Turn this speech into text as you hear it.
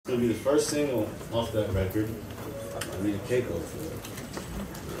Gonna be the first single off that record. I need a capo for it.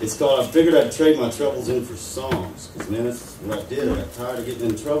 It's called I Figured I'd Trade My Troubles In for Songs. Because, man, that's what I did. I got tired of getting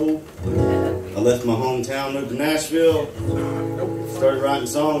in trouble. I left my hometown, moved to Nashville, started writing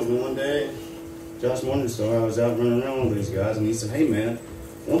songs, and one day, Josh Morningstar, I was out running around with these guys, and he said, hey, man,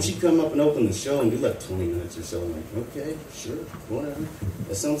 why don't you come up and open the show and do like 20 minutes or so? I'm like, okay, sure, whatever.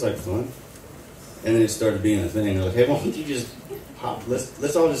 That sounds like fun. And then it started being a thing. They're like, hey, why don't you just hop,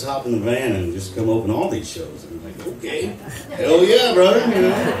 let's all just hop in the van and just come open all these shows. And I'm like, okay, hell yeah, brother, you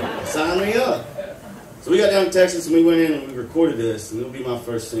know, sign me up. So we got down to Texas and we went in and we recorded this, and it'll be my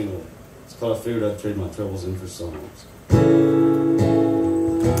first single. It's called I Figured I'd Trade My Troubles In for Songs.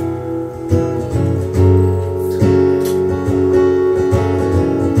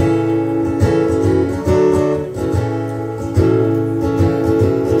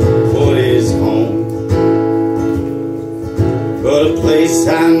 But a place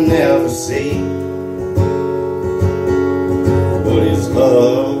I never see. What is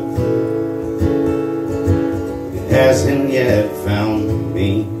love? It hasn't yet found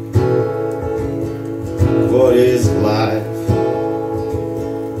me. What is life?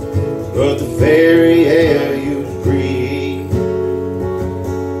 But the very air you breathe.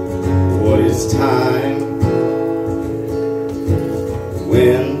 What is time? The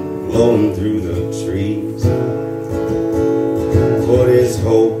wind blowing through the trees. What is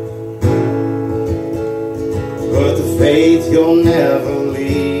hope? But the faith you'll never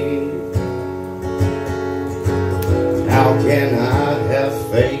leave. How can I have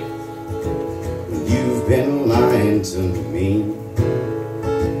faith when you've been lying to me?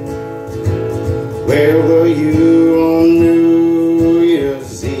 Where were you on New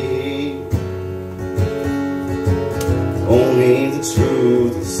Year's Eve? Only the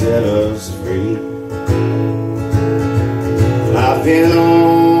truth will set us free. I've been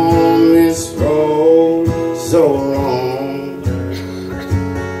on this road so long,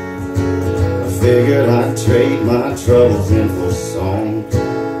 I figured I'd trade my troubles in for songs.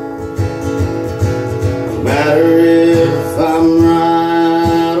 No matter if I'm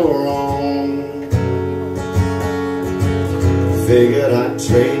right or wrong, I figured I'd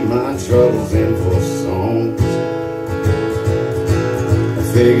trade my troubles in for songs. I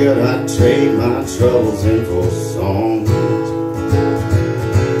figured I'd trade my troubles in for songs.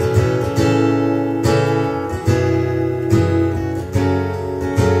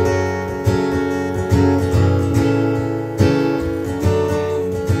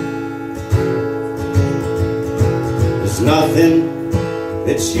 There's nothing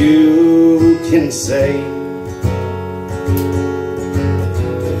that you can say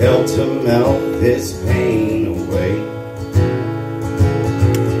to help to melt this pain away.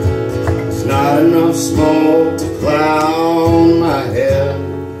 There's not enough smoke to cloud my head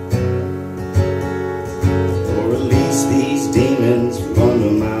or release these demons from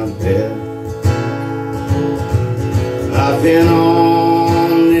under my bed. I've been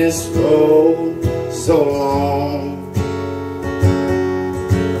on this road so long,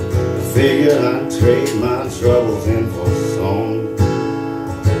 figured I'd trade my troubles in for songs.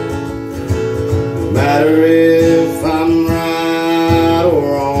 No matter if I'm right or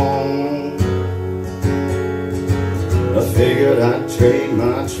wrong, I figured I'd trade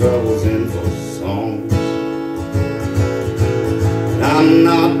my troubles in for songs. And I'm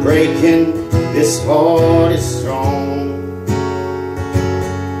not breaking, this heart is strong.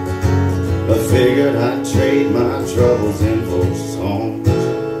 I figured I'd trade my troubles in for songs.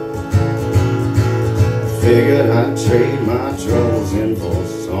 Figured I'd trade my troubles in for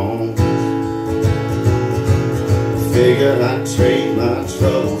songs. Figured I'd trade my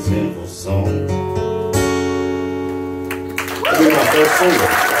troubles in for songs. That'll be my first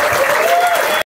single.